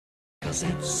'cause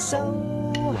it's so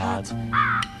hot.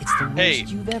 Hey,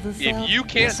 if you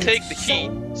can't take the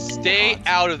heat, stay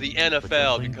out of the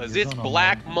NFL because it's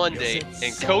Black Monday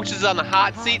and coaches on the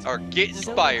hot seat are getting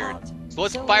fired. So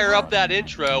let's fire up that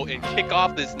intro and kick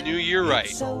off this new year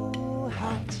right.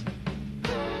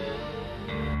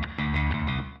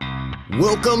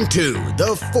 Welcome to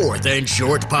the Fourth and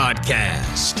Short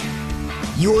Podcast.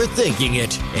 You're thinking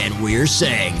it and we're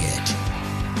saying it.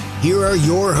 Here are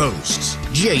your hosts,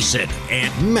 Jason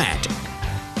and Matt.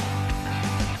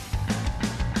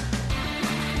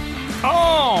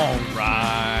 All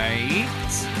right.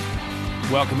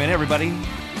 Welcome in, everybody,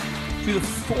 to the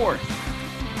Fourth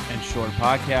and Short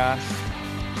Podcast.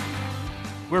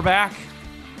 We're back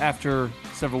after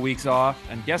several weeks off,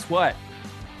 and guess what?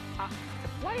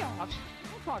 The playoffs?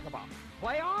 Don't talk about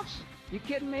playoffs. You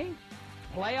kidding me?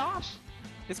 Playoffs?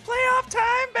 It's playoff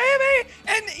time, baby!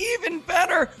 And even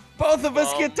better, both of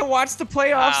us get to watch the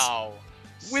playoffs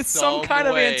with some kind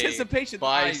of anticipation.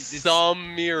 By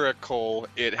some miracle,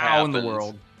 it happens. How in the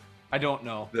world? I don't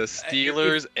know. The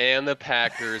Steelers and the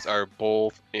Packers are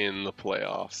both in the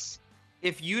playoffs.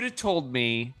 If you'd have told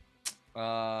me,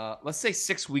 let's say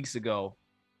 6 weeks ago,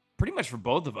 pretty much for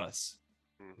both of us,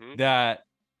 that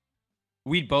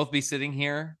we'd both be sitting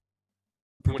here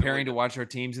preparing to watch our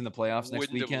teams in the playoffs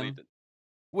next weekend,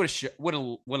 would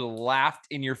have laughed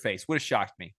in your face. Would have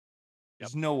shocked me.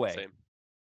 There's no way. Same.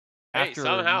 Hey,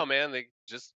 somehow, man,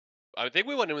 I think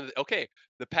we went in with,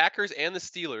 the Packers and the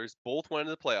Steelers both went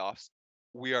into the playoffs.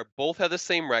 We both have the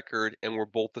same record, and we're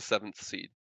both the 7th seed,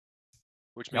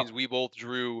 which means we both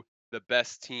drew the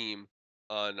best team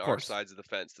on our sides of the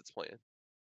fence that's playing.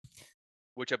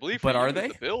 Which I believe but are they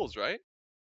the Bills, right?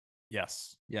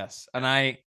 Yes. And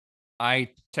I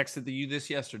texted you this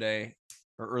yesterday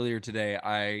or earlier today.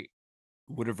 I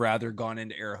would have rather gone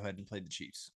into Arrowhead and played the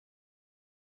Chiefs.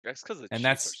 That's because the Chiefs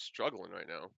are struggling right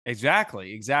now.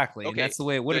 Exactly. Okay, And that's the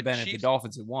way it would have been if the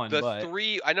Dolphins had won.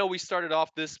 I know we started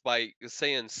off this by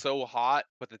saying so hot,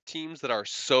 but the teams that are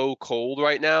so cold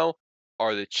right now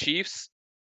are the Chiefs,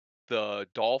 the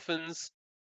Dolphins,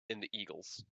 and the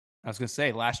Eagles. I was going to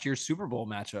say, last year's Super Bowl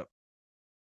matchup.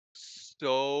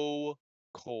 So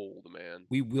cold, man.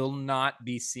 We will not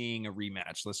be seeing a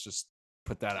rematch. Let's just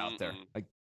put that out there. Like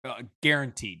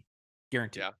guaranteed.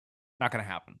 Yeah. Not going to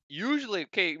happen. Usually,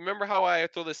 remember how I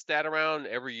throw this stat around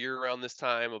every year around this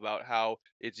time about how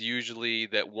it's usually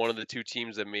that one of the two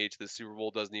teams that made it to the Super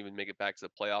Bowl doesn't even make it back to the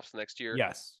playoffs next year?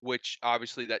 Yes. Which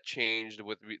obviously that changed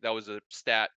that was a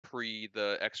stat pre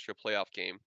the extra playoff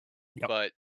game. Yep.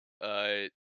 But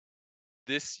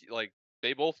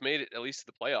they both made it at least to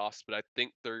the playoffs, but I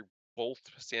think they're both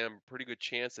stand a pretty good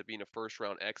chance at being a first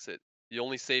round exit. The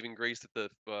only saving grace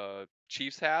that the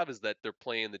Chiefs have is that they're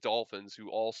playing the Dolphins, who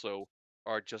also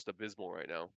are just abysmal right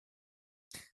now.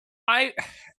 I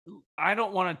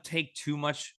don't want to take too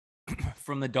much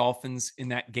from the Dolphins in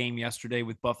that game yesterday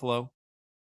with Buffalo.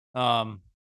 Buffalo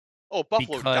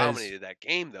dominated that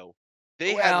game though.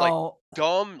 They had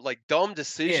dumb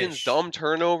decisions, dumb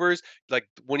turnovers. Like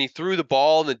when he threw the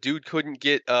ball and the dude couldn't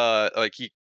get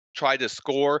he tried to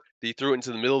score, he threw it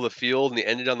into the middle of the field and they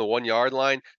ended on the 1 yard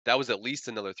line. That was at least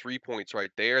another 3 points right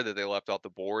there that they left off the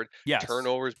board. Yes.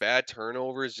 Turnovers, bad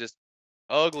turnovers, just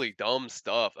ugly, dumb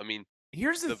stuff. I mean,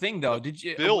 here's the thing though.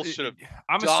 Bills should have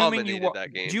I'm assuming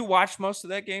that game. Did you watch most of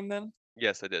that game then?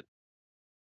 Yes, I did.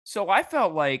 So I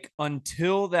felt like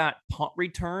until that punt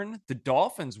return, the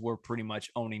Dolphins were pretty much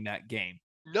owning that game.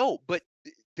 No, but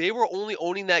they were only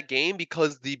owning that game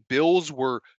because the Bills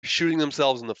were shooting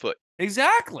themselves in the foot.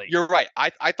 Exactly. You're right.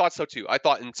 I thought so too. I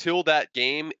thought until that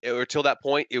game or till that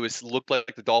point, it looked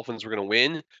like the Dolphins were going to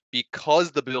win because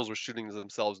the Bills were shooting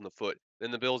themselves in the foot. Then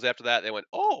the Bills after that, they went,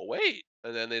 oh wait,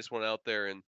 and then they just went out there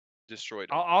and destroyed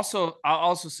them. I'll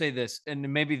also say this, and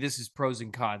maybe this is pros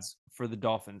and cons for the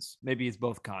Dolphins. Maybe it's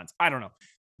both cons. I don't know.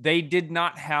 They did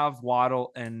not have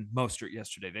Waddle and Mostert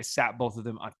yesterday. They sat both of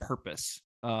them on purpose.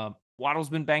 Waddle's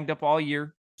been banged up all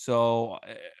year, so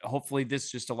hopefully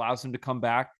this just allows him to come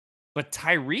back. But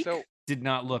Tyreek did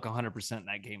not look 100% in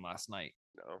that game last night.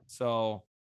 No. So,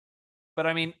 but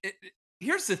I mean,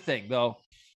 here's the thing, though,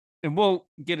 and we'll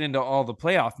get into all the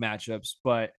playoff matchups,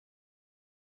 but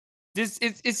is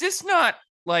this not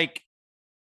like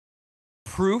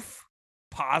proof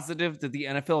positive that the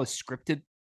NFL is scripted?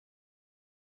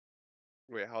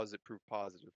 Wait, how is it proof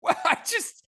positive? Well,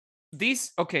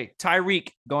 Tyreek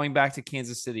going back to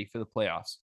Kansas City for the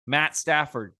playoffs. Matt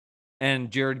Stafford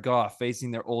and Jared Goff facing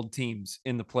their old teams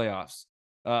in the playoffs.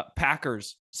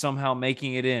 Packers somehow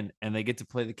making it in, and they get to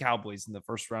play the Cowboys in the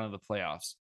first round of the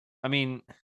playoffs. I mean,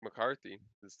 McCarthy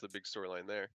is the big storyline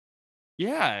there.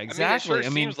 Yeah, exactly. It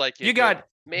sure seems like it. You got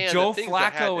man, Joe the things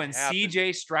that had Flacco to and happen.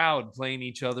 CJ Stroud playing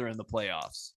each other in the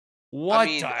playoffs. What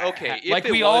okay, like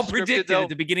if we it all was scripted, predicted though, at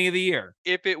the beginning of the year.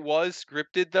 If it was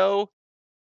scripted, though,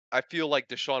 I feel like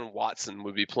Deshaun Watson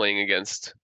would be playing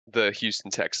against the Houston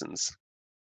Texans.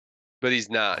 But he's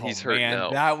not. He's hurt now.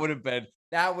 That would have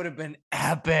been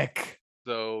epic.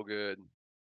 So good.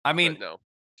 I mean, but no,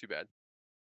 too bad.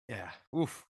 Yeah.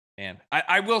 Oof. Man.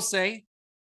 I will say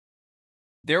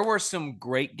there were some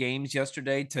great games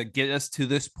yesterday to get us to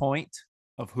this point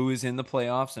of who is in the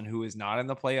playoffs and who is not in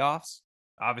the playoffs.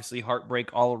 Obviously, heartbreak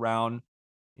all around,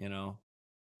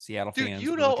 Seattle fans.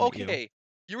 Dude, okay.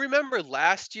 You remember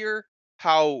last year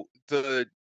how the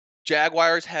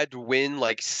Jaguars had to win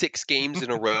like 6 games in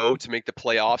a row to make the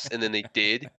playoffs, and then they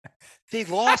did? They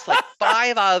lost like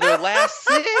 5 out of their last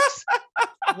 6.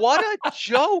 What a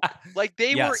joke. Like,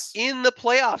 they were in the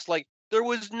playoffs. Like, there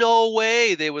was no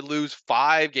way they would lose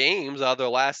 5 games out of their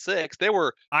last 6. They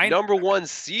were number 1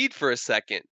 seed for a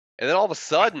second. And then all of a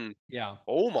sudden,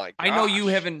 oh my gosh. I know you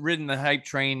haven't ridden the hype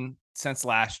train since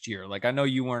last year. Like, I know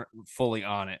you weren't fully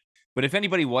on it. But if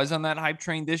anybody was on that hype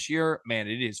train this year, man,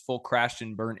 it is full crash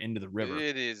and burn into the river.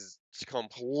 It is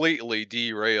completely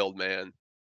derailed, man.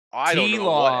 I don't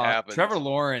know what happened. Trevor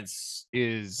Lawrence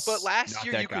is But last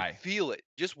year you could feel it.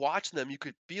 Just watching them, you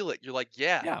could feel it. You're like,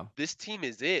 yeah, this team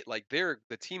is it. Like, they're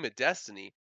the team of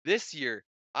destiny. This year,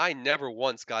 I never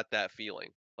once got that feeling.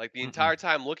 Like, the entire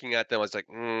time looking at them, I was like,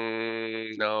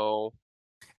 no.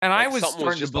 And I was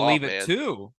starting to believe it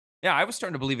too. Yeah, I was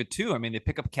starting to believe it too. I mean, they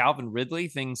pick up Calvin Ridley,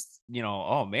 things,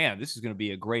 oh man, this is going to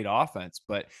be a great offense.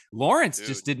 But Lawrence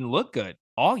just didn't look good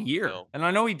all year. No. And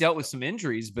I know he dealt with some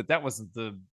injuries, but that wasn't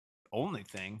the only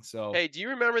thing. So, hey, do you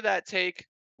remember that take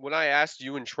when I asked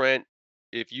you and Trent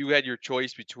if you had your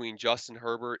choice between Justin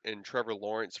Herbert and Trevor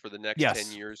Lawrence for the next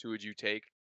 10 years, who would you take?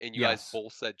 And you guys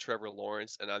both said Trevor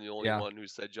Lawrence, and I'm the only one who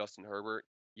said Justin Herbert.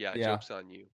 Yeah, joke's on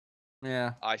you.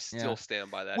 Yeah. I still stand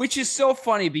by that. Which is so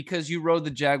funny because you rode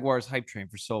the Jaguars hype train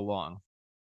for so long.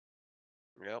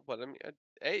 Yeah, but I mean,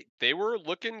 hey, they were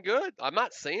looking good. I'm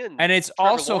not saying and it's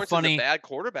Trevor also Lawrence funny. is a bad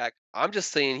quarterback. I'm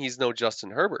just saying he's no Justin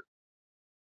Herbert.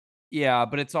 Yeah,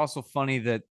 but it's also funny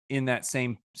that in that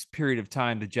same period of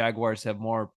time, the Jaguars have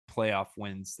more playoff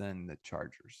wins than the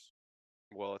Chargers.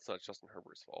 Well, it's not Justin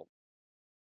Herbert's fault.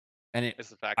 And it's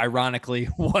the fact ironically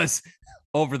was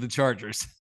over the Chargers.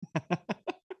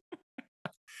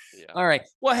 All right.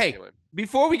 Well, hey,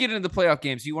 before we get into the playoff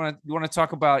games, you want to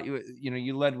talk about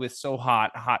you led with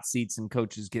hot seats and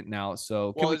coaches getting out.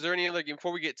 So, is there any other game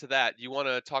before we get to that? Do you want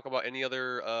to talk about any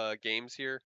other games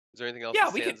here? Is there anything else that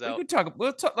stands out? We could talk.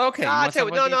 We'll talk. Okay.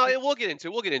 We'll get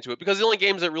into it because the only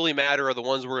games that really matter are the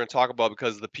ones we're going to talk about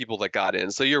because of the people that got in.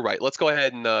 So you're right. Let's go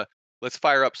ahead and let's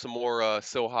fire up some more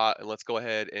So Hot, and let's go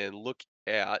ahead and look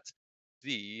at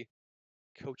the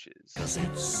coaches. 'Cause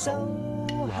it's so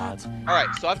hot. All right,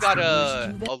 so I've got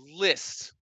a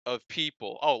list of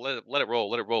people. Oh, let it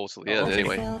roll till the end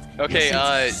anyway. Okay,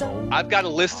 I've got a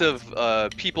list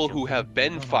of people who have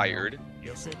been fired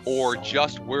or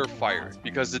just were fired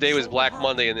because today was Black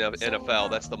Monday in the NFL.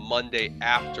 That's the Monday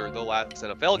after the last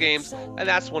NFL games, and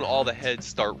that's when all the heads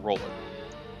start rolling.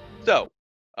 So,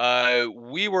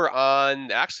 we were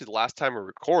on, actually the last time we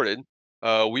recorded,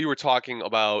 we were talking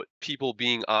about people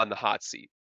being on the hot seat.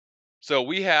 So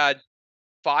we had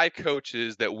 5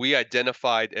 coaches that we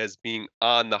identified as being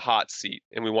on the hot seat,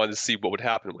 and we wanted to see what would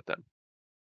happen with them.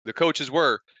 The coaches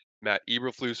were Matt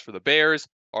Eberflus for the Bears,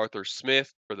 Arthur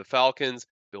Smith for the Falcons,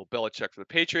 Bill Belichick for the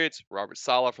Patriots, Robert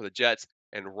Saleh for the Jets,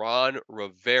 and Ron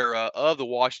Rivera of the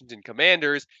Washington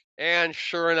Commanders. And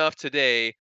sure enough,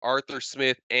 today, Arthur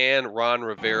Smith and Ron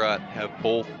Rivera have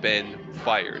both been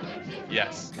fired.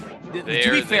 Yes. To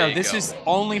be fair, this is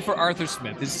only for Arthur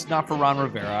Smith. This is not for Ron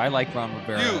Rivera. I like Ron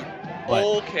Rivera. Dude,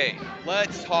 okay.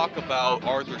 Let's talk about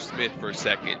Arthur Smith for a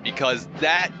second because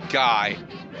that guy...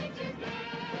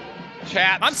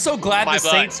 I'm so glad the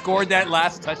Saints scored that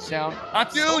last touchdown.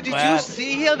 Dude, did you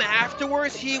see him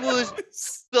afterwards? He was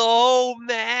so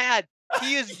mad.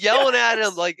 He is yelling at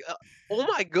him like, oh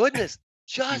my goodness.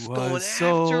 Just going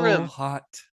after him. Hot.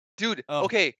 Dude,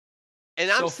 okay.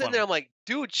 And I'm sitting there, I'm like,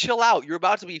 dude, chill out. You're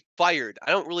about to be fired.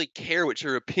 I don't really care what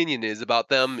your opinion is about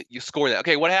them. You scoring that.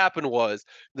 Okay, what happened was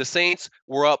the Saints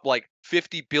were up like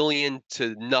 50 billion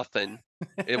to nothing.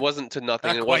 It wasn't to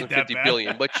nothing. It wasn't 50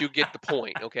 billion, but you get the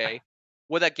point, okay?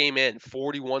 What'd that game end?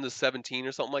 41-17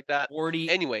 or something like that? 40.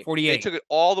 Anyway, 48. They took it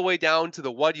all the way down to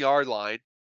the 1-yard line,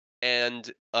 and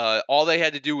all they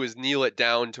had to do was kneel it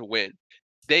down to win.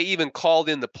 They even called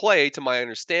in the play, to my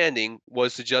understanding,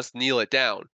 was to just kneel it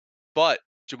down. But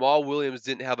Jamal Williams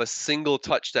didn't have a single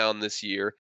touchdown this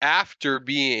year after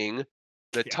being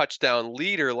the touchdown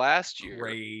leader last year.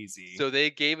 Crazy. So they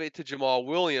gave it to Jamal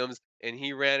Williams, and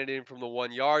he ran it in from the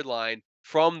 1-yard line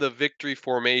from the victory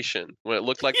formation when it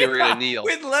looked like they were going to kneel.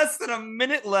 With less than a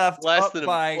minute left. I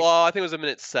think it was a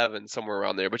minute 7, somewhere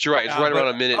around there. But you're right. It's right around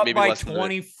a minute, maybe less than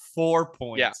 24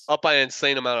 points. Yeah, up by an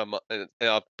insane amount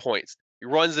of points. He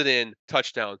runs it in,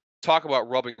 touchdown. Talk about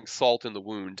rubbing salt in the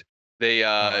wound. They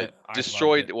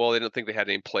destroyed. Well, they didn't think they had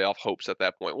any playoff hopes at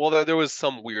that point. Well, there was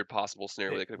some weird possible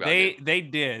scenario they could have gotten. They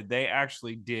did. They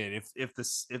actually did. If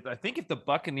the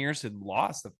Buccaneers had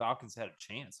lost, the Falcons had a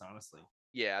chance. Honestly.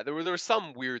 Yeah, there was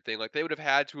some weird thing. Like they would have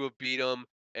had to have beat them,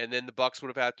 and then the Bucs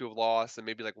would have had to have lost, and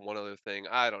maybe like one other thing.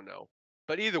 I don't know.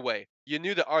 But either way, you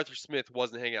knew that Arthur Smith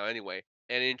wasn't hanging out anyway.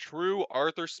 And in true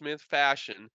Arthur Smith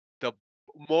fashion, the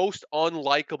most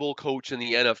unlikable coach in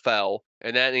the NFL,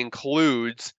 and that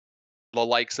includes the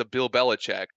likes of Bill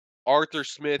Belichick. Arthur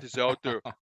Smith is out there.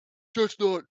 That's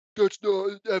not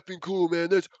effing cool, man.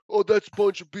 That's a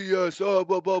bunch of BS.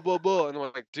 Blah blah blah blah. And I'm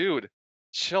like, dude,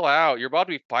 chill out. You're about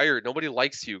to be fired. Nobody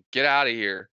likes you. Get out of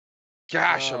here.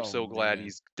 Gosh, I'm so glad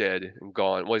he's dead and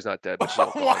gone. Well, he's not dead, but he's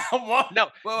not gone. No,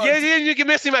 you're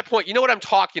missing my point. You know what I'm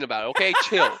talking about, okay?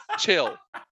 Chill.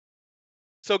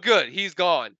 So good. He's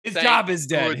gone. His job is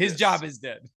dead. His job is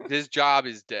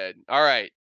dead. All right.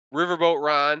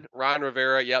 Riverboat Ron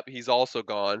Rivera. Yep, he's also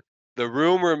gone. The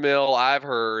rumor mill I've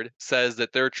heard says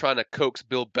that they're trying to coax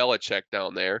Bill Belichick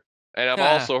down there. And I've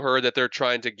also heard that they're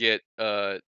trying to get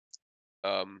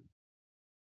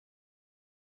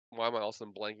why am I also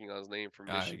blanking on his name from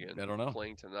Michigan? I don't know.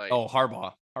 Playing tonight. Oh,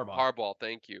 Harbaugh. Harbaugh,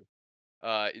 thank you.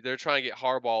 They're trying to get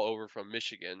Harbaugh over from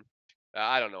Michigan.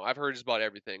 I don't know. I've heard just about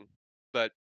everything.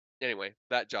 But anyway,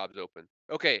 that job's open.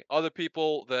 Okay, other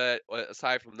people that,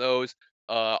 aside from those,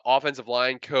 offensive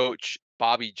line coach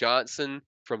Bobby Johnson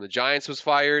from the Giants was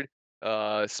fired.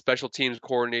 Special teams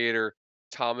coordinator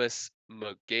Thomas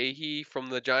McGahee from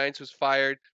the Giants was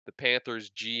fired. The Panthers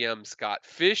GM Scott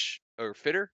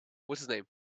Fitter. What's his name?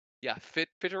 Yeah,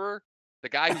 Fitterer. The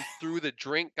guy who threw the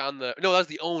drink on the... No, that was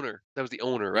the owner.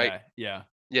 Right? Yeah.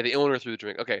 Yeah, the owner threw the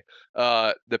drink. Okay.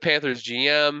 The Panthers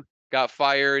GM got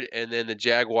fired, and then the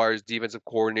Jaguars defensive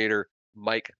coordinator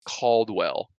Mike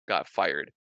Caldwell got fired.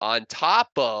 On top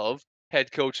of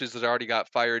head coaches that already got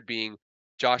fired being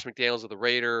Josh McDaniels of the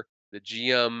Raider, the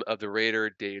GM of the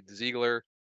Raider, Dave Ziegler,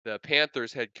 the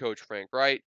Panthers head coach Frank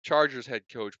Wright, Chargers head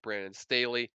coach Brandon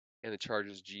Staley, and the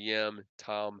Chargers GM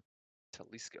Tom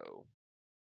Telesco.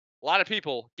 A lot of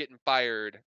people getting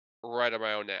fired right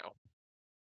around now.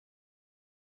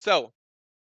 So,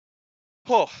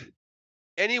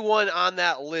 anyone on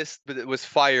that list that was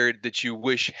fired that you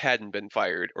wish hadn't been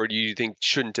fired, or do you think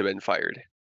shouldn't have been fired?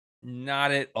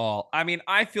 Not at all. I mean,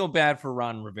 I feel bad for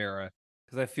Ron Rivera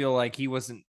because I feel like he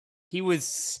was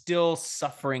still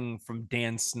suffering from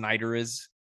Dan Snyder's.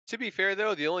 To be fair,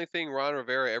 though, the only thing Ron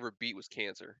Rivera ever beat was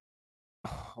cancer.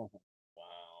 Oh,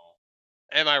 wow.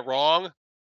 Am I wrong?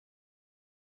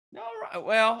 No,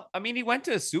 well, I mean, he went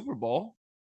to a Super Bowl.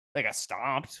 They got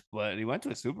stomped, but he went to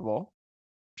a Super Bowl.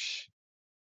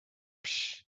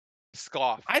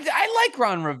 Scoff. I like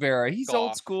Ron Rivera. He's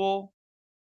old school.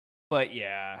 But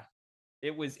yeah,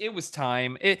 it was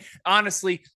time.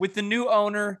 Honestly, with the new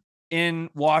owner in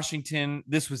Washington,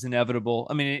 this was inevitable.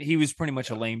 I mean, he was pretty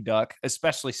much a lame duck,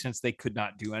 especially since they could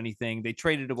not do anything. They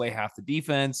traded away half the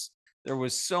defense. There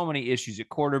was so many issues at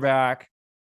quarterback.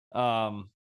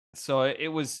 So it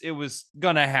was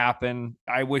gonna happen.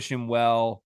 I wish him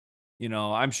well. You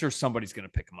know, I'm sure somebody's gonna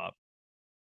pick him up.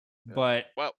 But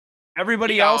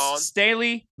everybody else,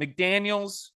 Staley,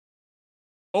 McDaniels,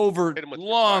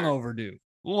 long overdue.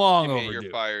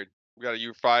 You're fired.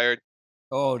 You're fired.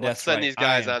 Oh, that's Let's send these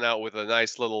guys on out with a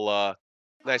nice little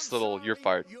you're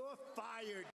fired.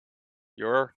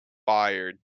 You're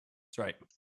fired. That's right.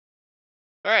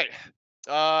 All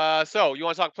right. So you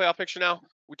want to talk playoff picture now?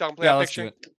 We talking playoff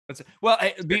picture? Let's do it. Well,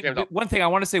 one thing I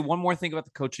want to say, one more thing about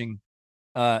the coaching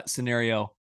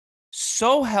scenario.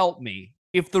 So help me,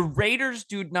 if the Raiders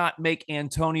do not make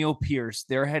Antonio Pierce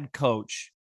their head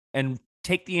coach and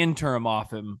take the interim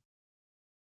off him,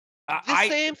 the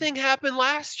same thing happened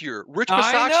last year. Rich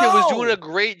Bisaccia was doing a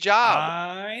great job.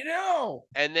 I know.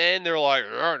 And then they're like,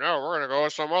 oh, no, we're going to go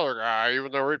with some other guy,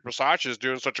 even though Rich Bisaccia is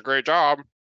doing such a great job.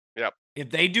 Yep. If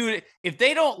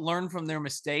they don't learn from their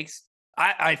mistakes,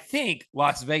 I think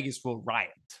Las Vegas will riot.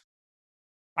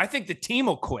 I think the team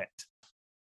will quit.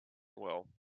 Well,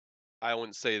 I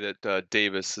wouldn't say that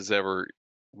Davis has ever.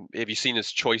 Have you seen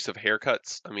his choice of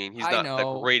haircuts? I mean, he's not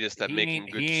the greatest at making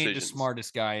good decisions. He ain't the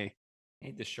smartest guy. He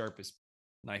ain't the sharpest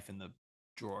knife in the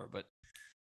drawer, but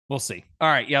we'll see. All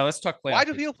right, yeah, let's talk playoffs. Why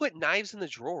do people put knives in the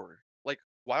drawer? Like,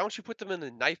 why don't you put them in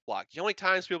the knife block? The only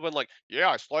times people have been like, yeah,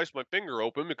 I sliced my finger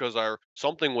open because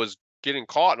something was getting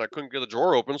caught and I couldn't get the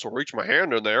drawer open, so I reached my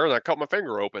hand in there and I cut my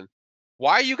finger open.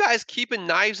 Why are you guys keeping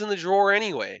knives in the drawer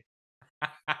anyway?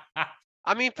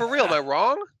 I mean, for real, am I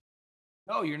wrong?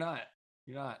 No, you're not.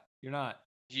 You're not.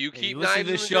 Do you keep listen knives to in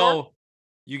this the show, drawer?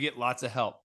 you get lots of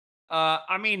help.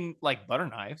 I mean, like butter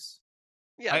knives.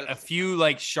 Yeah. A few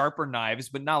like sharper knives,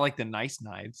 but not like the nice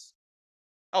knives.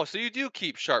 Oh, so you do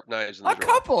keep sharp knives in the A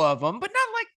drawer? couple of them, but not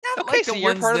Okay, like so the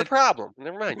you're ones part of that... the problem.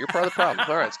 Never mind, you're part of the problem.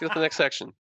 All right, let's get to the next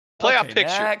section. Playoff Okay,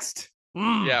 picture. Next.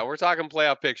 Yeah, we're talking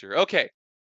playoff picture. Okay.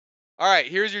 All right,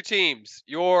 here's your teams.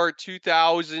 Your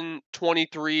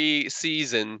 2023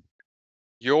 season.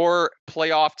 Your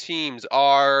playoff teams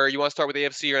are, you want to start with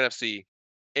AFC or NFC?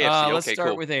 AFC, Let's okay, start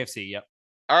cool. with AFC, yep.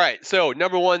 All right, so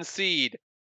number 1 seed,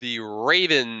 the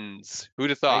Ravens. Who'd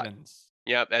have thought? Ravens.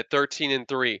 Yep, at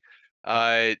 13-3.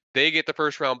 They get the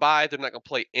first round bye. They're not going to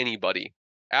play anybody.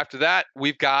 After that,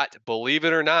 we've got, believe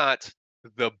it or not,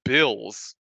 the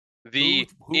Bills. The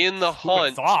in the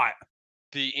hunt.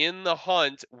 The in the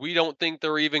hunt. We don't think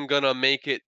they're even going to make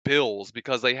it Bills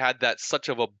because they had that such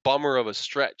of a bummer of a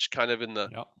stretch kind of in the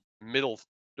middle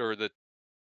or the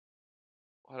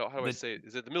how do I say it?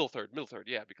 Is it the middle third? Middle third,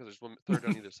 yeah, because there's one third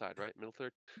on either side, right? Middle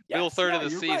third? Middle third of the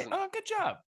season. Right. Oh, good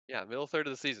job. Yeah, middle third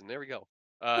of the season. There we go.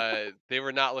 They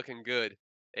were not looking good.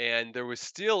 And there was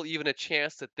still even a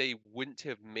chance that they wouldn't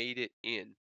have made it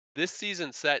in. This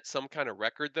season set some kind of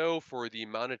record, though, for the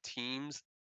amount of teams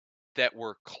that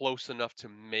were close enough to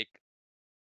make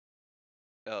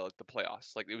the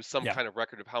playoffs. Like, it was some kind of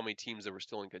record of how many teams that were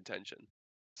still in contention.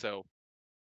 So,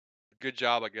 good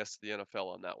job, I guess, to the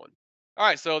NFL on that one. All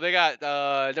right, so they got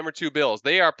number 2 Bills.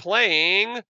 They are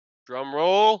playing, drum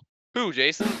roll, who,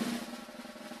 Jason?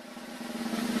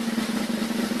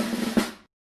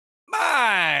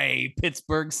 My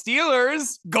Pittsburgh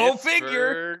Steelers. Go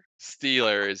figure.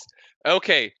 Steelers.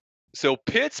 Okay, so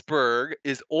Pittsburgh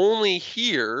is only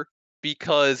here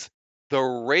because the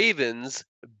Ravens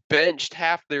benched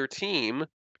half their team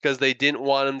because they didn't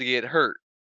want them to get hurt.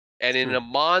 And in a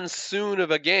monsoon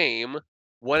of a game,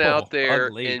 went out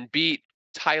there and beat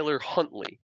Tyler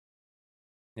Huntley.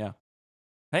 Yeah.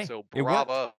 Hey, so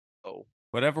bravo.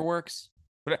 Whatever works.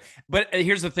 But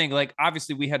here's the thing, like,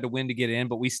 obviously we had to win to get in,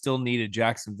 but we still needed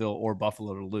Jacksonville or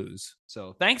Buffalo to lose.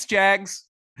 So thanks, Jags.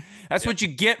 That's what you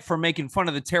get for making fun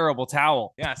of the terrible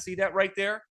towel. Yeah, see that right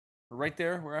there? Right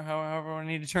there, where however I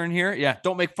need to turn here. Yeah,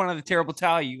 don't make fun of the terrible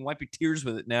towel. You can wipe your tears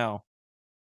with it now.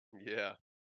 Yeah,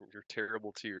 your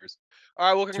terrible tears. All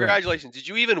right, well, congratulations. Did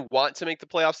you even want to make the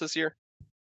playoffs this year?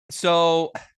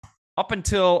 So up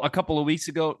until a couple of weeks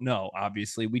ago, no,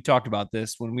 obviously. We talked about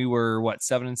this when we were,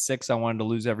 7-6. I wanted to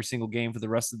lose every single game for the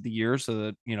rest of the year so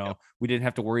that, we didn't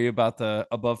have to worry about the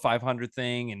above 500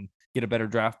 thing and get a better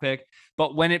draft pick.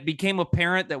 But when it became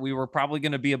apparent that we were probably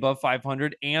going to be above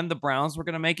 500 and the Browns were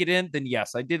going to make it in, then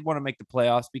yes, I did want to make the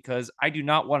playoffs because I do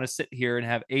not want to sit here and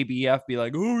have ABF be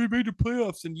like, oh, we made the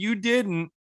playoffs and you didn't.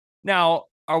 Now,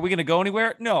 are we going to go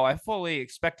anywhere? No, I fully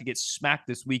expect to get smacked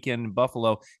this weekend in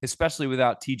Buffalo, especially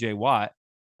without TJ Watt.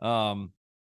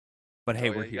 But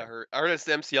hey, we're here. I heard it's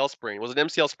the MCL sprain. Was it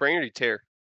MCL sprain or did he tear?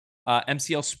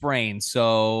 MCL sprain.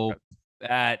 So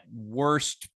at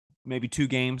worst, maybe 2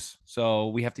 games. So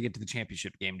we have to get to the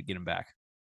championship game to get him back.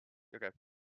 Okay.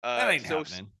 That ain't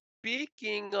happening.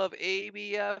 Speaking of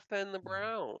ABF and the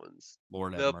Browns,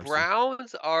 Lord the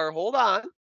Browns are, hold on,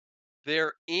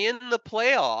 they're in the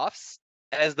playoffs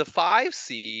as the 5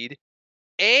 seed,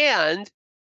 and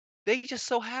they just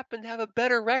so happen to have a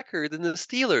better record than the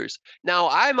Steelers. Now,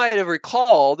 I might have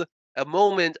recalled a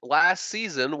moment last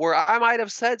season where I might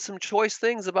have said some choice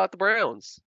things about the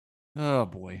Browns. Oh,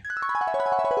 boy.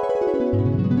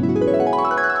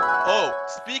 Oh,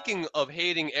 speaking of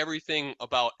hating everything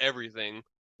about everything,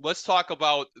 let's talk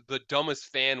about the dumbest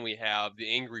fan we have,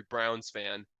 the Angry Browns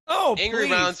fan. Oh, Angry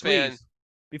Browns fan.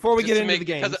 Before we get into the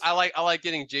game, because I like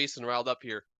getting Jason riled up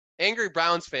here. Angry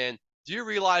Browns fan, do you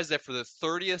realize that for the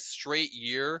 30th straight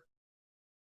year,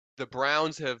 the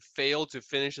Browns have failed to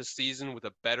finish a season with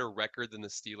a better record than the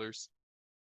Steelers?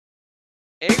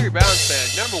 Angry Browns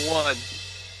fan,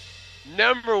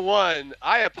 number one,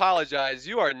 I apologize.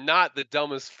 You are not the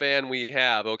dumbest fan we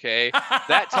have, okay?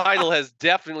 That title has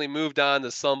definitely moved on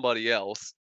to somebody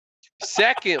else.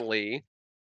 Secondly,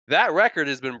 that record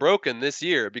has been broken this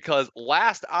year because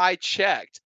last I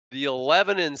checked, the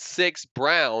 11-6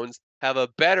 Browns have a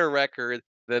better record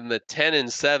than the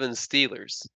 10-7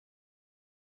 Steelers.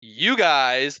 You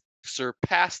guys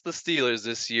surpassed the Steelers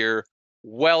this year.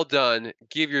 Well done.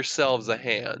 Give yourselves a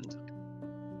hand.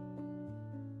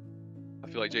 I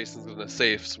feel like Jason's going to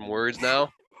say some words now.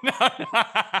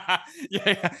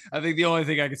 Yeah. I think the only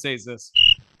thing I can say is this.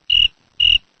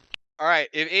 All right.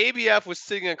 If ABF was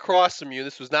sitting across from you,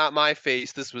 this was not my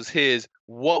face, this was his,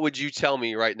 what would you tell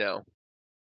me right now?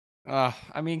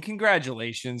 I mean,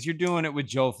 congratulations. You're doing it with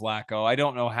Joe Flacco. I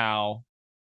don't know how.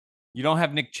 You don't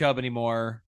have Nick Chubb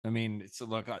anymore. I mean, it's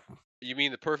look. You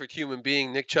mean the perfect human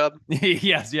being, Nick Chubb?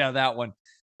 Yes, yeah, that one.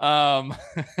 Yeah.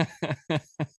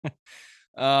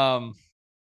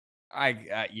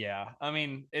 I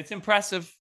mean, it's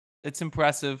impressive. It's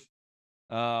impressive.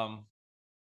 I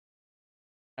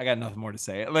got nothing more to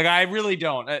say. Like, I really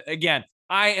don't. Again,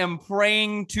 I am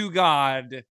praying to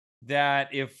God that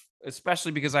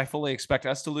especially because I fully expect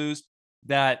us to lose,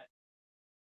 that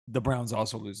the Browns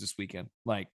also lose this weekend.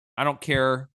 Like, I don't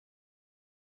care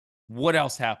what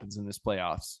else happens in this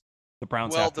playoffs. The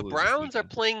Browns have to lose. Well, the Browns are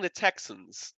playing the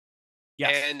Texans.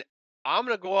 Yes. And I'm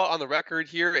going to go out on the record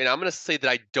here, and I'm going to say that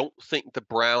I don't think the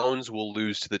Browns will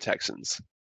lose to the Texans.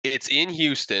 It's in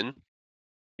Houston.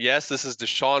 Yes, this is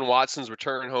Deshaun Watson's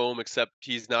return home, except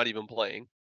he's not even playing.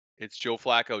 It's Joe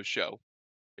Flacco's show.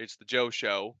 It's the Joe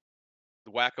show,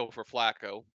 the wacko for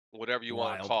Flacco, whatever you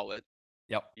want to call it.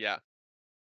 Yep. Yeah.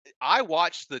 I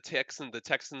watched the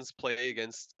Texans play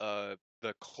against the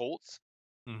Colts,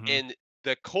 and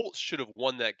the Colts should have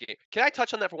won that game. Can I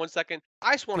touch on that for 1 second?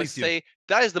 I just want to say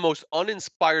that is the most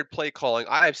uninspired play calling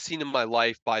I have seen in my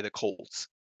life by the Colts.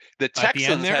 The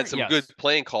Texans had some good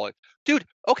playing calling. Dude,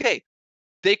 okay,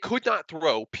 they could not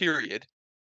throw, period.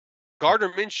 Gardner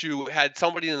Minshew had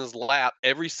somebody in his lap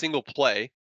every single play,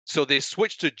 so they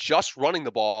switched to just running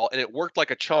the ball, and it worked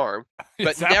like a charm.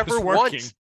 But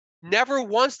never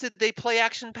once did they play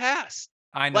action pass.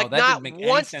 I know, like, that not didn't make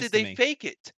once any sense did they fake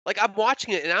it. Like, I'm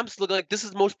watching it, and I'm just looking like, this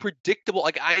is the most predictable.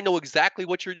 Like, I know exactly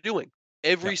what you're doing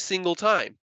every single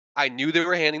time. I knew they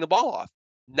were handing the ball off.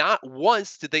 Not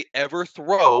once did they ever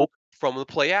throw from the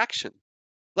play action.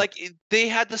 Like, they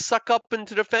had to suck up and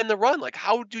to defend the run. Like,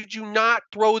 how did you not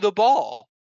throw the ball?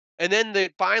 And then they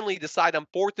finally decide on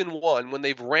 4th and 1 when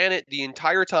they've ran it the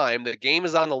entire time. The game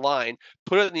is on the line.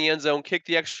 Put it in the end zone. Kick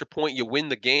the extra point. You win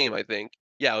the game, I think.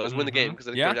 Yeah, it was win the game because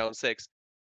I think they were down 6.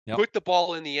 Yep. Put the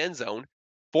ball in the end zone.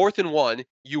 4th and 1.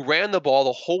 You ran the ball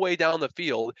the whole way down the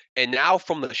field. And now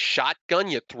from the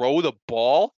shotgun, you throw the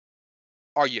ball?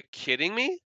 Are you kidding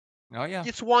me? Oh, yeah.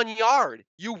 It's 1 yard.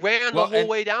 You ran the whole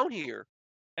way down here.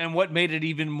 And what made it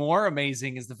even more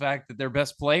amazing is the fact that their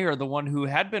best player, the one who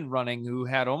had been running, who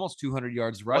had almost 200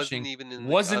 yards rushing,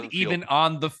 wasn't even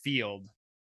on the field.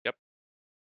 Yep.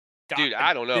 Dude,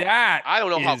 I don't know. I don't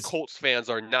know how Colts fans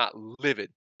are not livid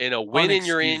in a win in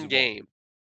your in game.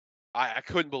 I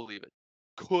couldn't believe it.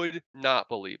 Could not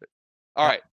believe it. All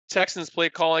right. Texans play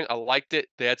calling. I liked it.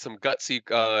 They had some gutsy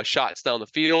shots down the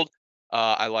field.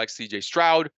 I like CJ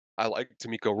Stroud. I like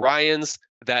D'Amico Ryans.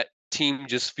 That team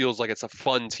just feels like it's a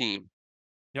fun team.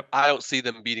 Yep. I don't see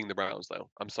them beating the Browns, though.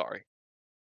 I'm sorry.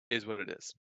 Is what it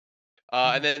is.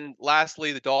 And then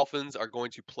lastly, the Dolphins are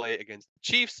going to play against the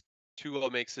Chiefs. Tua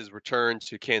makes his return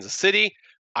to Kansas City.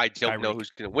 I don't know who's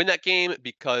going to win that game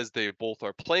because they both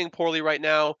are playing poorly right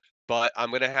now. But I'm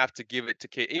going to have to give it to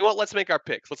Kate. You know what? Let's make our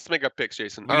picks. Let's make our picks,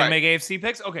 Jason. We're going to make AFC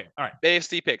picks? Okay. All right.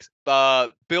 AFC picks.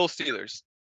 Bills, Steelers.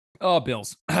 Oh,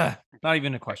 Bills. Not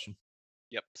even a question.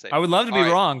 Yep. Same. I would love to be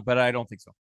wrong, but I don't think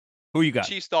so. Who you got?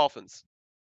 Chiefs, Dolphins.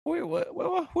 Wait,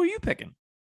 who are you picking?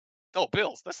 Oh,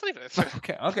 Bills. That's not even.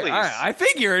 Okay. All right. I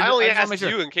figured. I only asked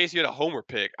you in case you had a homer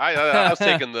pick. I was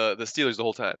taking the Steelers the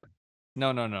whole time. No.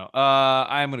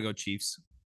 I'm going to go Chiefs.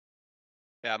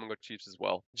 Yeah, I'm going to go Chiefs as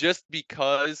well. Just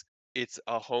because it's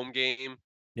a home game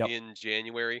in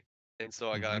January. And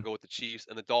so I got to go with the Chiefs.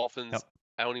 And the Dolphins,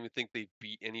 I don't even think they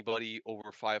beat anybody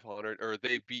over 500. Or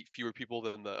they beat fewer people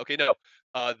than the... Okay, no.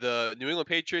 The New England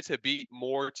Patriots have beat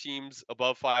more teams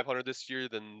above 500 this year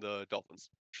than the Dolphins.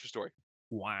 True story.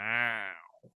 Wow.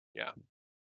 Yeah.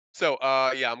 So,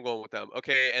 I'm going with them.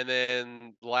 Okay, and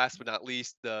then last but not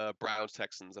least, the Browns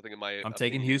Texans. I think I'm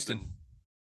taking Houston.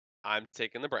 I'm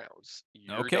taking the Browns.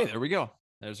 Okay, there we go.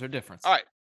 There's our difference. All right,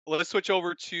 let's switch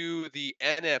over to the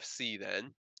NFC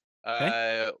then.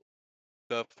 Okay.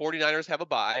 The 49ers have a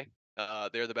bye.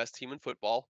 They're the best team in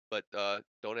football, but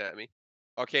don't at me.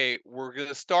 Okay, we're going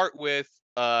to start with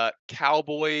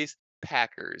Cowboys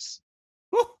Packers.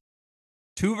 Woo!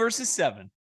 2 versus 7.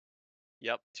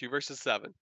 Yep, 2 versus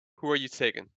 7. Who are you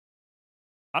taking?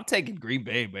 I'm taking Green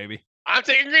Bay, baby. I'm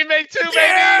taking Green Bay too, baby.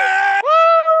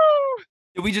 Woo!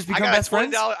 Did we just become best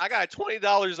friends? I got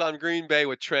 $20 on Green Bay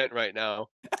with Trent right now.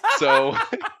 So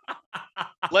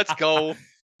let's go.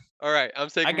 All right, I'm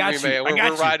taking Green Bay.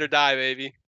 We're ride or die,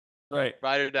 baby. Right.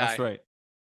 Ride or die. That's right.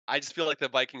 I just feel like the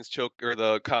Vikings choke or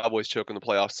the Cowboys choke in the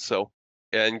playoffs. So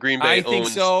and Green Bay I think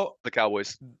owns so. the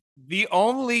Cowboys. The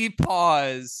only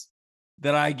pause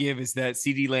that I give is that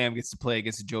CeeDee Lamb gets to play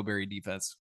against a Joe Barry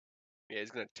defense. Yeah, he's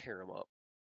gonna tear him up.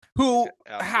 Who, He's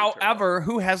gonna absolutely tear 'em up. however,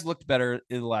 who has looked better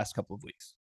in the last couple of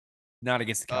weeks? Not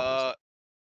against the Cowboys.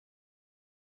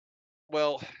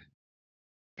 Well,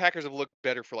 Packers have looked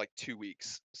better for like 2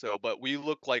 weeks. So, but we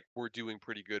look like we're doing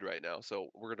pretty good right now. So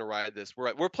we're gonna ride this.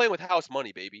 We're playing with house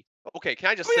money, baby. Okay, can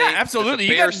I just say? Yeah, that absolutely.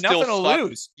 the You got Bears still nothing to suck?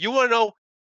 lose. You want to know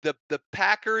the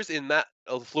Packers in Matt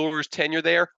LaFleur's tenure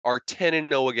there are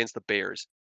 10-0 against the Bears.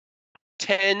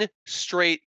 10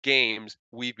 straight games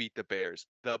we beat the Bears.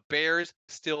 The Bears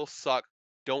still suck.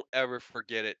 Don't ever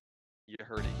forget it. You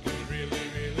heard it here.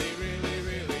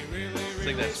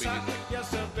 Sing that sweet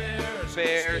music.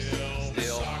 Bears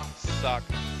still suck.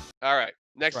 All right,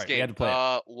 next Right, we game. had to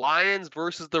play Lions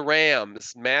versus the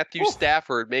Rams. Matthew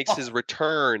Stafford makes his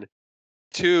return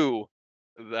to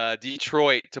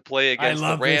Detroit to play I against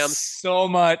love the Rams. this so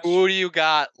much. Who do you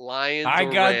got, Lions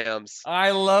or Rams?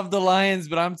 I love the Lions,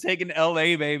 but I'm taking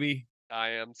LA, baby. I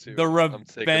am too. The I'm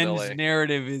taking LA. revenge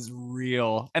narrative is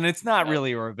real. And it's not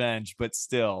really a revenge, but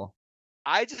still.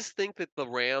 I just think that the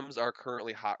Rams are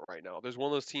currently hot right now. There's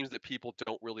one of those teams that people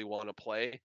don't really want to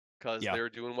play because they're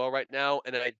doing well right now.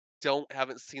 And I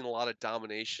haven't seen a lot of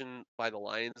domination by the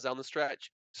Lions down the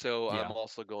stretch. So I'm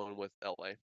also going with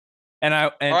LA.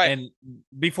 And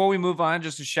before we move on,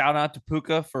 just a shout out to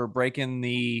Puka for breaking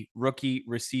the rookie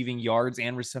receiving yards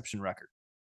and reception record.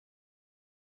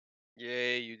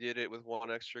 Yay, you did it with one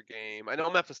extra game. I know I'm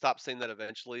going to have to stop saying that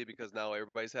eventually because now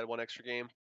everybody's had one extra game.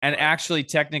 And actually,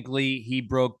 technically, he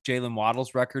broke Jalen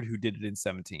Waddle's record, who did it in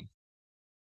 17.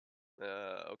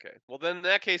 Okay. Well, then in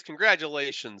that case,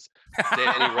 congratulations,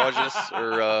 Danny Rogers,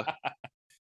 or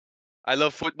I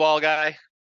love football guy.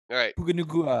 All right.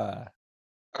 Puka.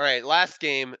 All right, last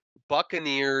game,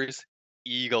 Buccaneers,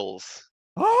 Eagles.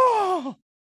 Oh,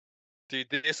 dude,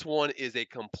 this one is a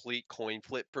complete coin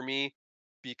flip for me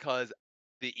because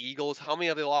the Eagles, how many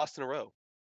have they lost in a row?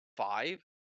 5?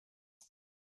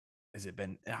 Has it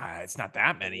been? It's not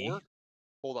that many. 4?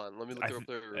 Hold on, let me look up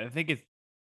their. I think it's.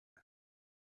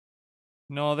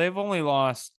 No, they've only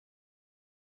lost.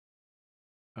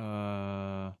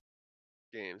 Games,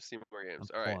 see more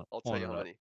games. All right, I'll tell you how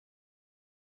many.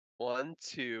 1,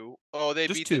 2. Oh, they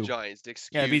beat the Giants. They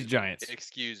beat the Giants.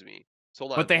 Excuse me. So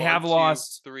hold on. But they 1, have 2,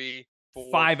 lost 3,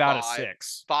 4, 5 out of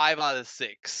 6. 5 out of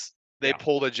 6. They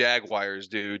pulled the Jaguars,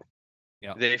 dude.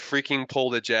 Yeah. They freaking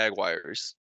pulled the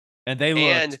Jaguars. And they looked.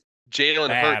 And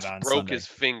Jalen Hurts broke Sunday. his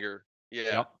finger. Yeah.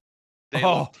 Yep. They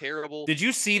look terrible. Did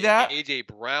you see that? AJ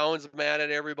Brown's mad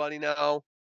at everybody now.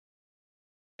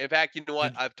 In fact, you know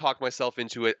what? I've talked myself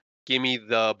into it. Give me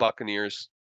the Buccaneers.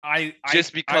 I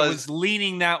was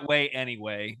leaning that way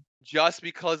anyway. Just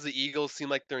because the Eagles seem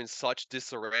like they're in such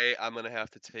disarray, I'm gonna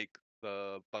have to take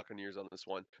the Buccaneers on this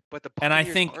one. But the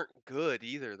Buccaneers aren't good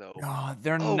either, though. No,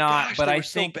 they're not. Gosh, but they I were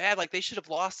think so bad. Like they should have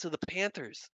lost to the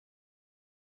Panthers.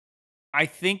 I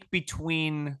think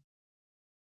between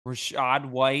Rashad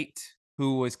White,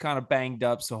 who was kind of banged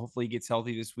up, so hopefully he gets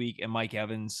healthy this week, and Mike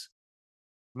Evans.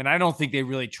 I mean, I don't think they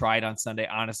really tried on Sunday,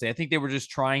 honestly. I think they were just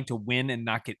trying to win and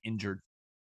not get injured.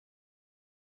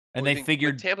 And they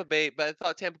figured Tampa Bay, but I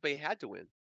thought Tampa Bay had to win.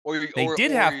 They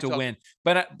did have to win.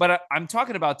 But I'm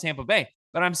talking about Tampa Bay.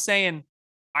 But I'm saying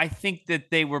I think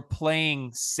that they were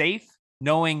playing safe,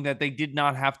 knowing that they did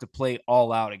not have to play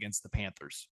all out against the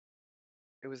Panthers.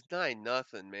 It was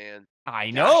 9-0, man.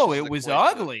 I know it was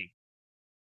ugly.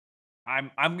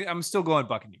 I'm still going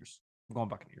Buccaneers. I'm going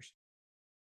Buccaneers.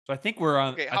 So I think we're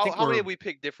on. Okay, how many have we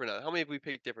picked different on? How many have we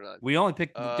picked different on? We only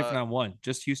picked different on one.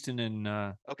 Just Houston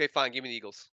and. Okay, fine. Give me the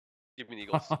Eagles. Give me the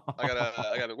Eagles. I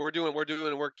got.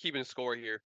 We're keeping score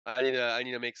here. I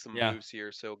need to make some moves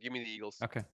here. So give me the Eagles.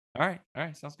 Okay. All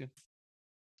right. Sounds good.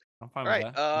 I'm fine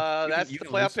with that. That's the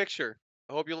playoff picture.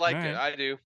 I hope you like it. I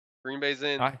do. Green Bay's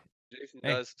in. Jason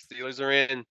does. Steelers are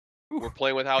in. We're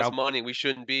playing with house money. We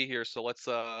shouldn't be here. So let's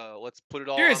put it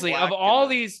all. Seriously, on black of all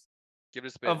these. Give it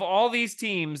a spin. Of all these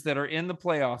teams that are in the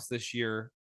playoffs this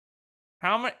year,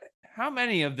 how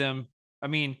many of them? I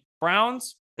mean,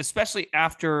 Browns, especially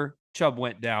after Chubb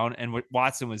went down and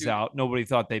Watson was out, nobody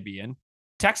thought they'd be in.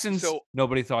 Texans,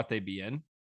 nobody thought they'd be in.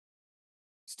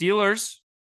 Steelers,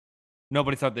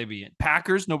 nobody thought they'd be in.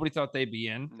 Packers, nobody thought they'd be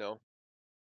in. No.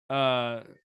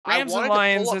 Rams and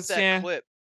Lions.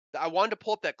 I wanted to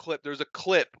pull up that clip. There's a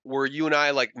clip where you and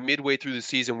I, like midway through the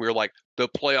season, we were like, the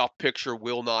playoff picture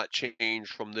will not change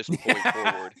from this point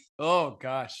forward. Oh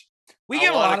gosh, we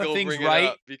get a lot of things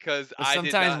right because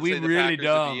sometimes we really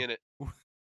dumb.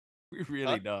 We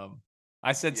really dumb.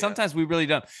 I said Yeah. sometimes we really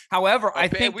don't. However, I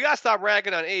think we gotta stop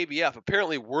ragging on ABF.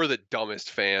 Apparently, we're the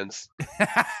dumbest fans.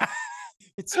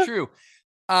 it's true.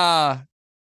 I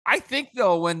think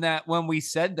though when we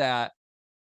said that,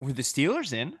 were the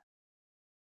Steelers in,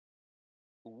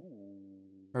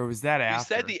 or was that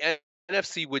after? We said the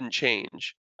NFC wouldn't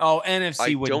change. Oh,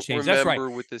 NFC wouldn't change. That's right.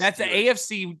 With the That's the Steelers.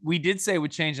 AFC. We did say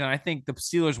would change, and I think the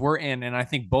Steelers were in, and I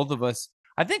think both of us.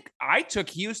 I think I took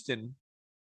Houston.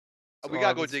 We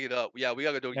gotta go dig it up. Yeah, we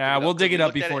gotta go. Yeah, we'll dig it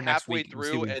up before next halfway week.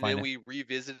 through, and then we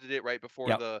revisited it right before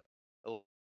the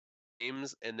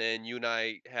games, and then you and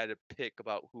I had a pick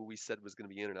about who we said was going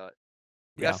to be in or not.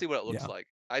 We gotta see what it looks like.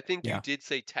 I think you did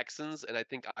say Texans, and I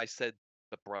think I said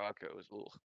the Broncos.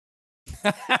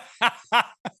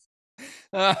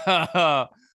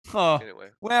 Anyway.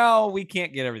 Well, we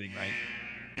can't get everything right.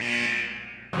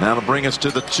 That'll bring us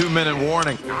to the 2-minute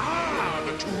warning. The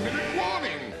 2-minute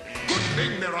warning. Good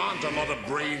thing there aren't a lot of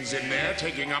brains in there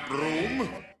taking up room.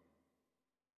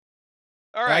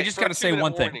 All right. I just got to say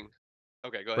one thing.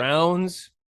 Okay, go ahead.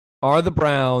 Browns are the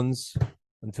Browns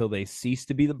until they cease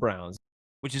to be the Browns.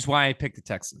 Which is why I picked the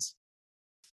Texans.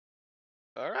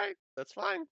 All right, that's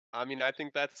fine. I mean, I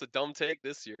think that's a dumb take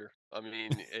this year. I mean,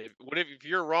 if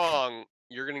you're wrong,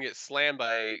 you're gonna get slammed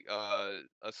by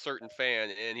a certain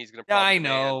fan, and he's gonna. I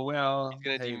know. Well, he's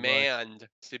gonna demand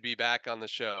to be back on the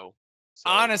show. So,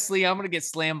 honestly, I'm gonna get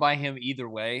slammed by him either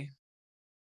way.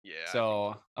 Yeah.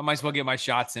 So I might as well get my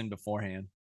shots in beforehand.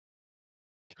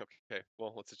 Okay.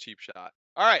 Well, it's a cheap shot.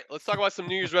 All right, let's talk about some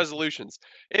New Year's resolutions.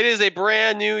 It is a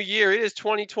brand new year. It is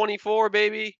 2024,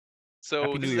 baby.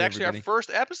 So this is actually our first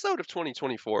episode of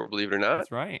 2024, believe it or not.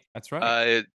 That's right. That's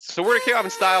right. So we're gonna kick off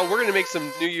in style. We're gonna make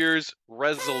some New Year's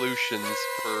resolutions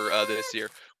for this year.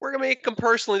 We're gonna make them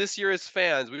personally this year as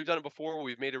fans. We've done it before.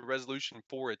 We've made a resolution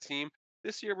for a team.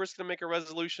 This year, we're just gonna make a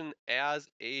resolution as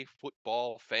a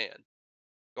football fan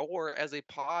or as a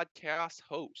podcast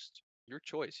host. Your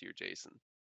choice here, Jason.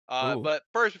 But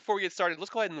first, before we get started,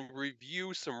 let's go ahead and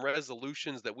review some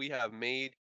resolutions that we have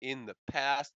made in the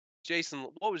past. Jason,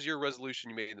 what was your resolution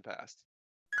you made in the past?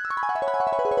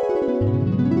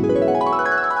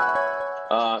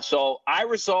 So I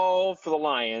resolve for the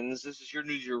Lions. This is your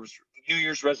New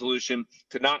Year's resolution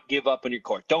to not give up on your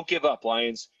court. Don't give up,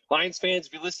 Lions. Lions fans,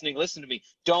 if you're listening, listen to me.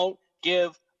 Don't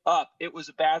give up. It was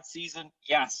a bad season.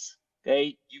 Yes.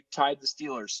 Okay. You tied the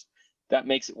Steelers. That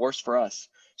makes it worse for us.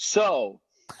 So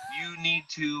you need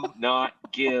to not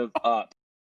give up.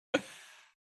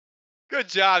 Good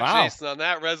job, Jason, on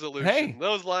that resolution. Hey,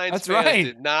 those Lions fans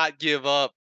did not give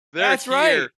up. They're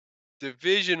here,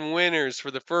 division winners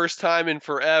for the first time in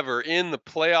forever in the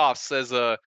playoffs as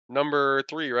a number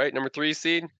 3, right? Number 3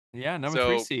 seed? Yeah, number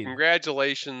 3 seed.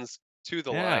 Congratulations to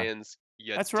the Lions.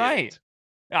 That's right.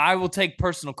 I will take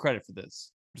personal credit for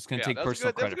this. I'm just going to take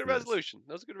personal credit for this. That was a good resolution.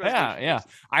 That was a good resolution. Yeah.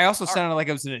 I also sounded like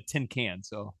I was in a tin can,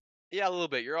 so. Yeah, a little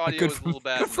bit. Your audio was a little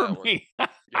bad. Good for me.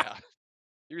 Yeah.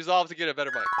 You resolved to get a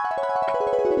better mic.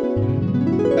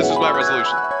 This is my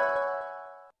resolution.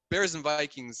 Bears and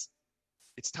Vikings,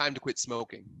 it's time to quit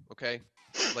smoking, okay?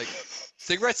 Like,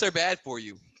 cigarettes are bad for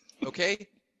you, okay?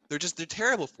 They're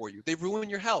terrible for you. They ruin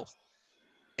your health.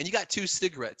 And you got 2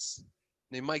 cigarettes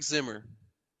named Mike Zimmer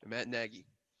and Matt Nagy.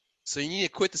 So you need to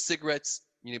quit the cigarettes.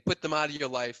 You need to put them out of your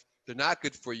life. They're not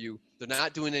good for you. They're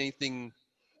not doing anything,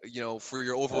 for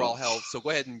your overall health. So go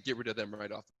ahead and get rid of them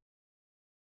right off.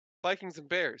 Vikings and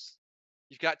Bears.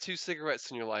 You've got 2 cigarettes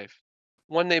in your life.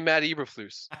 One named Matt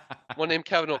Eberflus. One named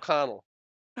Kevin O'Connell.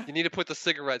 You need to put the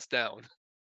cigarettes down.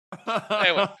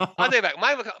 Anyway, I'll take it back.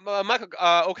 Michael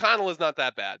O'Connell is not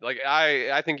that bad. Like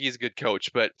I think he's a good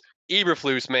coach, but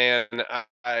Eberflus, man,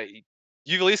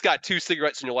 you've at least got 2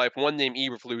 cigarettes in your life. One named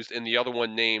Eberflus and the other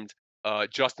one named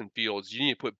Justin Fields. You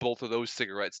need to put both of those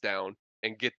cigarettes down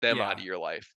and get them out of your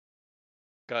life,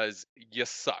 because you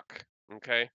suck.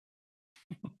 Okay.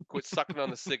 Quit sucking on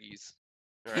the ciggies.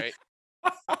 All right.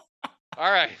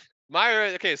 All right.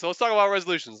 Okay, so let's talk about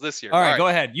resolutions this year. All right, go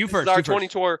ahead. You first. This is our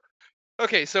 2024.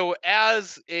 Okay, so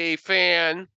as a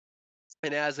fan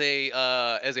and as a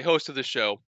host of the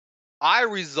show, I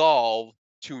resolve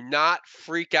to not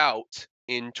freak out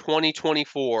in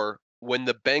 2024 when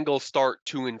the Bengals start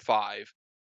 2-5.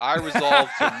 I resolve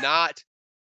to not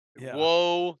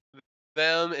woe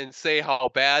them and say how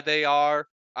bad they are.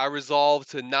 I resolve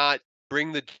to not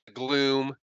bring the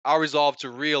gloom. I resolve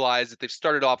to realize that they've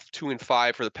started off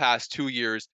 2-5 for the past 2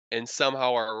 years and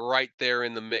somehow are right there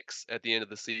in the mix at the end of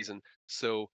the season.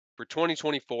 So for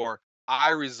 2024,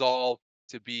 I resolve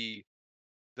to be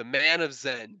the man of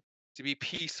Zen, to be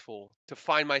peaceful, to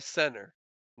find my center.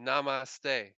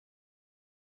 Namaste.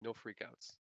 No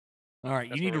freakouts. All right,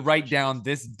 That's you need my to write resolution down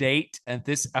this date and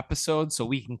this episode so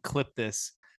we can clip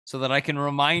this so that I can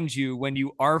remind you when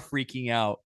you are freaking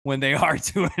out when they are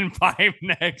 2-5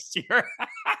 next year.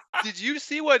 Did you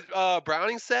see what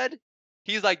Browning said?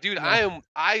 He's like, dude, No.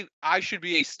 I should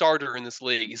be a starter in this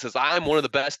league. He says I'm one of the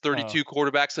best 32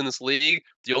 quarterbacks in this league.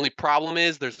 The only problem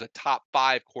is there's a top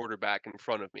 5 quarterback in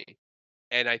front of me,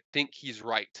 and I think he's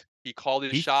right. He called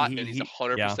his shot, and he's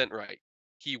 100% right.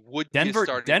 He would be a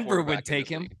starting Denver quarterback would take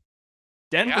in him. this league.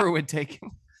 Denver would take him.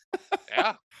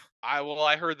 Yeah.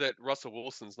 I heard that Russell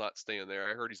Wilson's not staying there.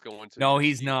 I heard he's going to. No, the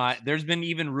he's Steelers. not. There's been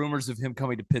even rumors of him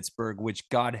coming to Pittsburgh, which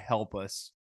God help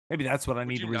us. Maybe that's what I Would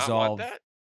need you to not resolve. want that?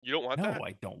 You don't want No, that?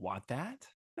 I don't want that.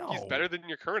 No. He's better than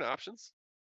your current options.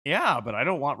 Yeah, but I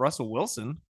don't want Russell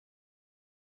Wilson.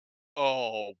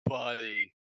 Oh,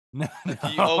 buddy. No.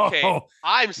 Okay,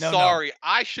 I'm sorry.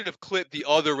 I should have clipped the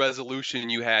other resolution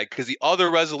you had, because the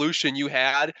other resolution you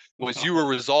had was you were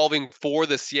resolving for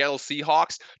the Seattle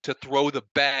Seahawks to throw the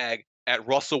bag at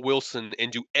Russell Wilson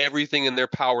and do everything in their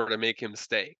power to make him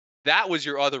stay. That was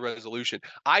your other resolution.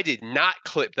 I did not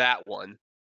clip that one.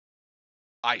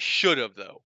 I should have,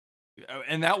 though.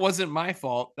 And that wasn't my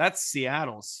fault. That's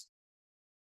Seattle's.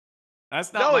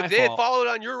 That's not No, my if they had fault. followed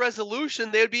on your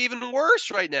resolution, they would be even worse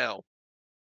right now.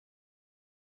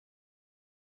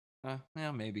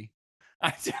 Yeah, maybe.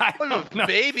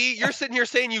 Maybe you're sitting here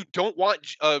saying you don't want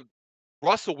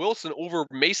Russell Wilson over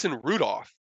Mason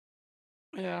Rudolph.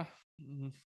 Yeah.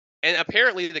 And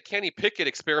apparently the Kenny Pickett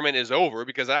experiment is over,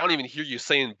 because I don't even hear you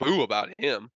saying boo about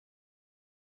him.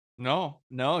 No,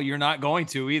 you're not going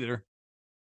to either.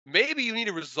 Maybe you need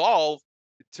to resolve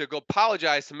to go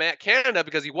apologize to Matt Canada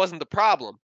because he wasn't the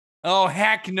problem. Oh,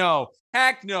 heck no.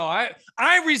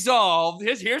 I resolved.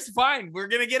 Here's fine. We're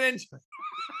going to get into it.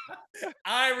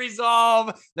 I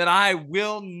resolve that I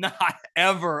will not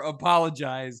ever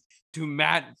apologize to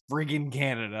Matt friggin'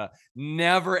 Canada.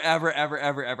 Never, ever, ever,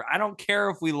 ever, ever. I don't care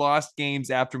if we lost games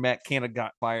after Matt Canada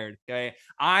got fired. Okay.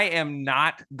 I am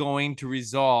not going to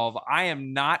resolve. I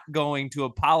am not going to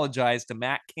apologize to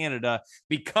Matt Canada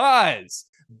because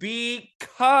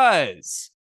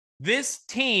this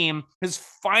team has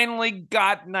finally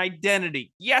got an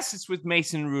identity. Yes, it's with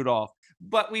Mason Rudolph,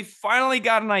 but we finally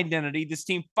got an identity. This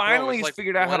team finally has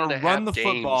figured out how to run the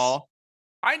football.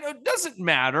 I know it doesn't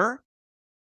matter.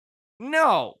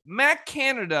 No, Matt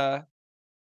Canada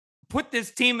put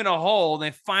this team in a hole, and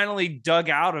they finally dug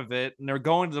out of it, and they're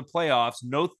going to the playoffs.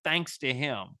 No thanks to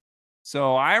him.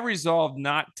 So I resolved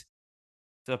not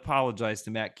to apologize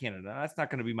to Matt Canada. That's not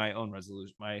going to be my own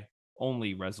resolution, my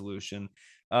only resolution.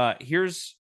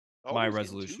 Here's my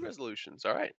resolution. 2 resolutions.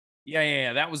 All right.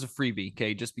 Yeah. That was a freebie,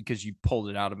 okay? Just because you pulled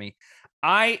it out of me.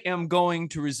 I am going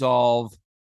to resolve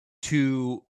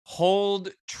to hold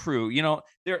true. You know,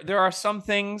 there are some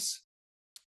things,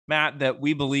 Matt, that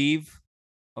we believe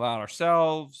about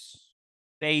ourselves,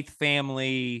 faith,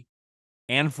 family,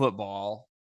 and football,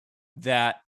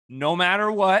 that no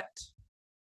matter what,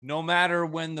 no matter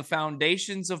when the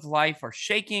foundations of life are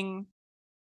shaking,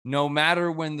 no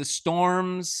matter when the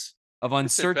storms of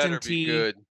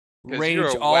uncertainty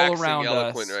rage all around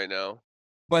us right now.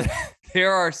 But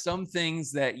there are some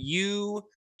things that you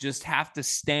just have to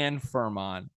stand firm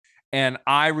on. And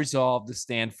I resolve to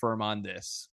stand firm on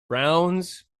this.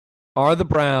 Browns are the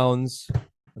Browns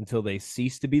until they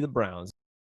cease to be the Browns.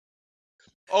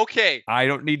 Okay. I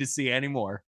don't need to see any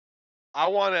more. I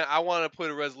wanna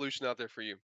put a resolution out there for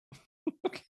you.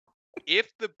 Okay.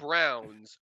 If the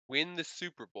Browns win the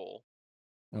Super Bowl,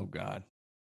 oh God,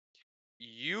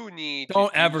 you need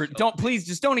please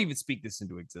just don't even speak this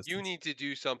into existence. You need to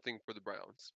do something for the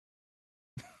Browns.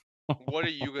 What are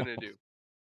you gonna do?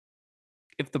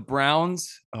 If the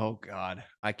Browns, oh God,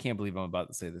 I can't believe I'm about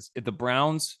to say this. If the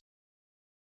Browns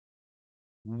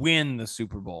win the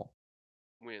Super Bowl,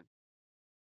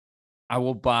 I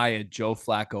will buy a Joe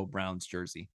Flacco Browns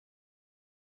jersey.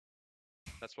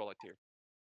 That's what I like to hear.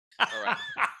 All right.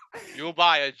 You'll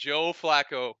buy a Joe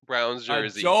Flacco Browns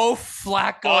jersey. A Joe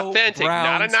Flacco authentic,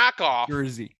 Browns not a knockoff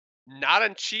jersey. Not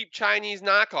a cheap Chinese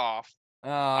knockoff.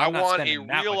 I want a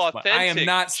real authentic I am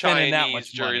not spending Chinese that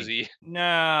much jersey.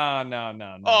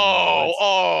 No.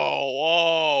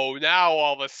 Oh, now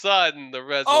all of a sudden the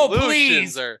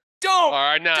resolutions are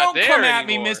not don't there come at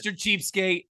me, anymore. Mr.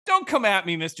 Cheapskate. Don't come at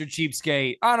me, Mr.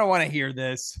 Cheapskate. I don't want to hear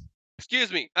this.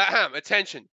 Excuse me.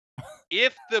 Attention.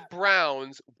 If the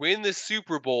Browns win the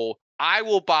Super Bowl, I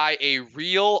will buy a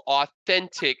real,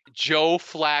 authentic Joe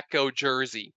Flacco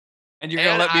jersey. And you're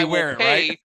going to let me wear it,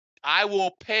 right? I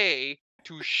will pay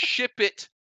to ship it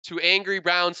to Angry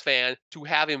Browns fan to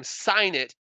have him sign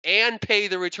it and pay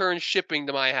the return shipping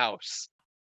to my house.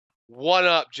 What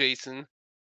up, Jason?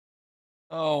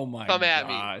 Oh my Come at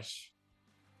me. gosh.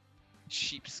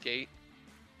 Cheapskate.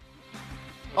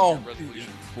 Oh,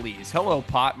 resolution. please. Hello,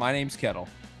 Pot. My name's Kettle.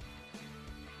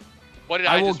 What did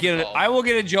I will just get it. resolve? I will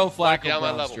get a Joe Flacco Get on my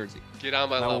Browns level. jersey. Get on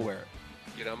my I level. will wear it.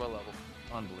 Get on my level.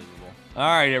 Unbelievable. All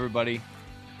right, everybody.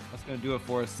 That's going to do it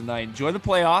for us tonight. Enjoy the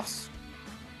playoffs.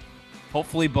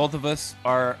 Hopefully, both of us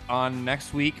are on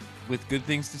next week with good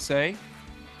things to say,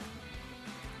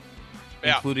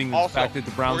 including the also, fact that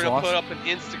the Browns we're gonna lost. put up an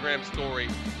Instagram story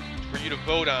for you to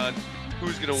vote on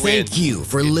who's going to win. Thank you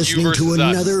for It's you listening to versus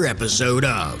us. another episode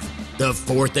of the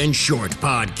 4th and Short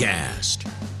Podcast.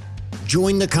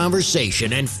 Join the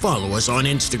conversation and follow us on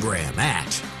Instagram at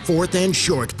 4th and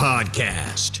Short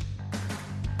Podcast.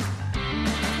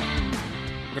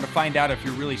 We're going to find out if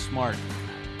you're really smart,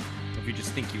 or if you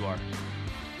just think you are.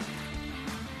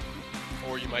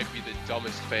 Or you might be the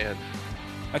dumbest fan.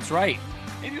 That's right.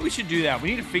 Maybe we should do that. We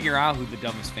need to figure out who the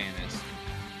dumbest fan is.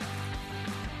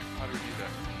 How do we do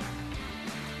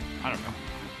that? I don't know.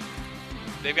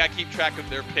 They've got to keep track of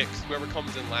their picks. Whoever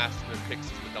comes in last in their picks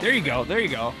is the dumbest. There you fan. go. There you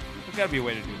go. There's got to be a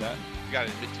way to do that. You got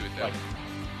to admit to it, though. Right.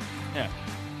 Yeah.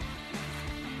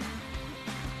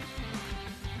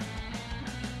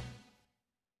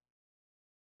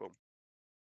 Boom.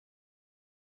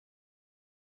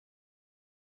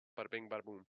 Bada bing, bada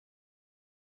boom.